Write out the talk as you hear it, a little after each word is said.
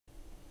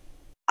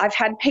I've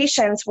had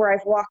patients where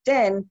I've walked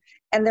in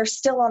and they're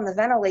still on the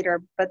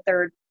ventilator, but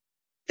they're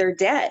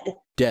dead.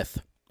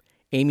 Death.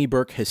 Amy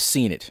Burke has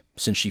seen it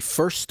since she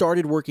first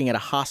started working at a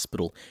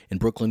hospital in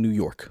Brooklyn, New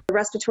York. The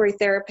respiratory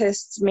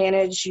therapists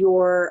manage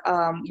your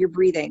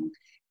breathing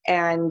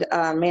and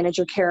manage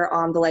your care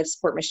on the life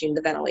support machine,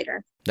 the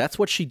ventilator. That's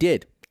what she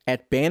did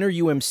at Banner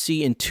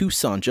UMC in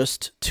Tucson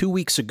just 2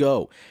 weeks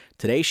ago.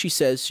 Today, she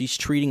says she's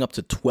treating up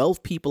to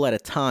 12 people at a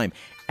time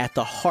at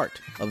the heart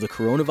of the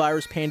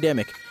coronavirus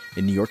pandemic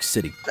in New York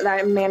City.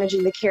 I'm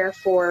managing the care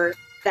for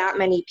that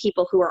many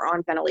people who are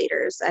on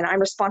ventilators, and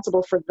I'm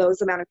responsible for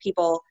those amount of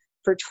people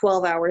for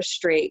 12 hours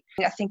straight.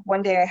 I think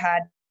one day I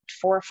had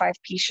 4 or 5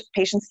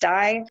 patients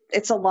die.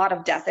 It's a lot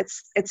of death.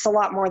 It's a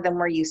lot more than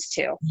we're used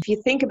to. If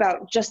you think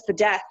about just the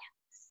death,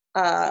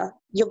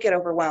 you'll get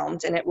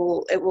overwhelmed, and it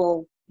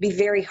will be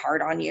very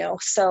hard on you.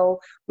 So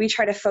we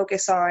try to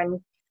focus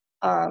on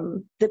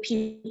the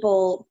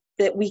people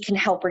that we can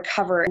help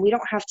recover. And we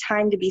don't have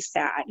time to be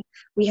sad.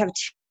 We have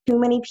too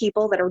many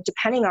people that are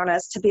depending on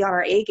us to be on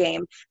our A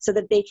game so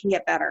that they can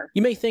get better.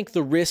 You may think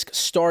the risk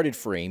started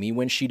for Amy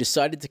when she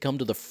decided to come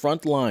to the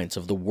front lines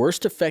of the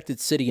worst affected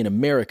city in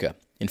America.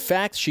 In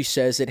fact, she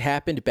says it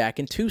happened back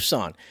in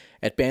Tucson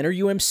at Banner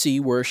UMC,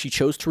 where she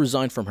chose to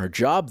resign from her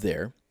job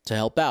there to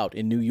help out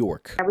in New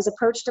York. I was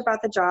approached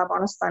about the job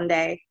on a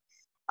Sunday.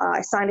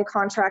 I signed a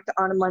contract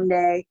on a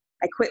Monday.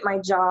 I quit my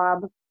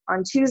job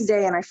on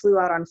Tuesday and I flew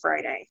out on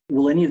Friday.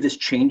 Will any of this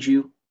change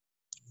you?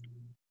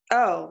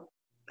 Oh,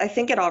 I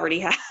think it already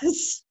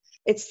has.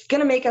 It's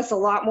going to make us a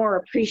lot more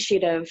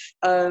appreciative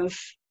of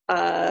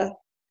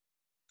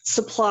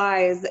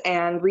supplies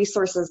and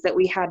resources that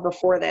we had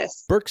before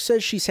this. Burke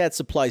says she's had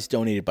supplies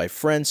donated by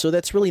friends, so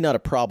that's really not a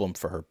problem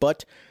for her.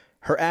 But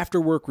her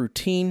after-work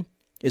routine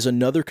is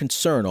another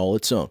concern all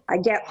its own. I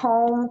get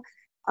home,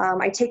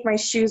 I take my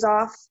shoes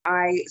off,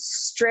 I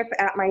strip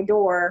at my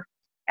door,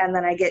 and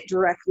then I get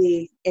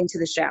directly into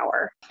the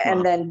shower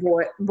and then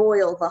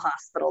boil the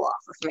hospital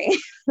off of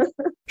me.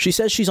 She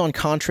says she's on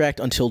contract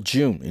until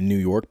June in New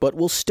York, but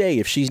will stay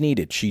if she's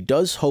needed. She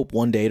does hope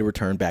one day to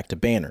return back to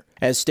Banner.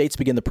 As states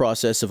begin the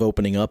process of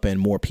opening up and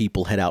more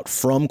people head out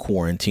from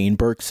quarantine,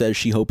 Burke says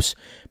she hopes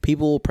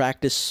people will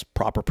practice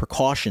proper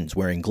precautions,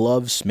 wearing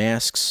gloves,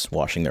 masks,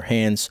 washing their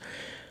hands.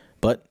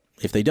 But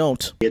if they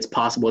don't, it's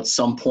possible at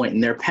some point in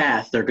their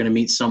path, they're going to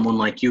meet someone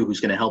like you who's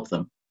going to help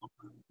them.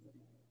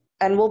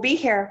 And we'll be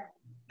here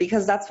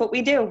because that's what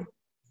we do.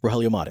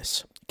 Rogelio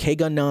Matis,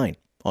 KGUN 9,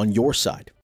 on your side.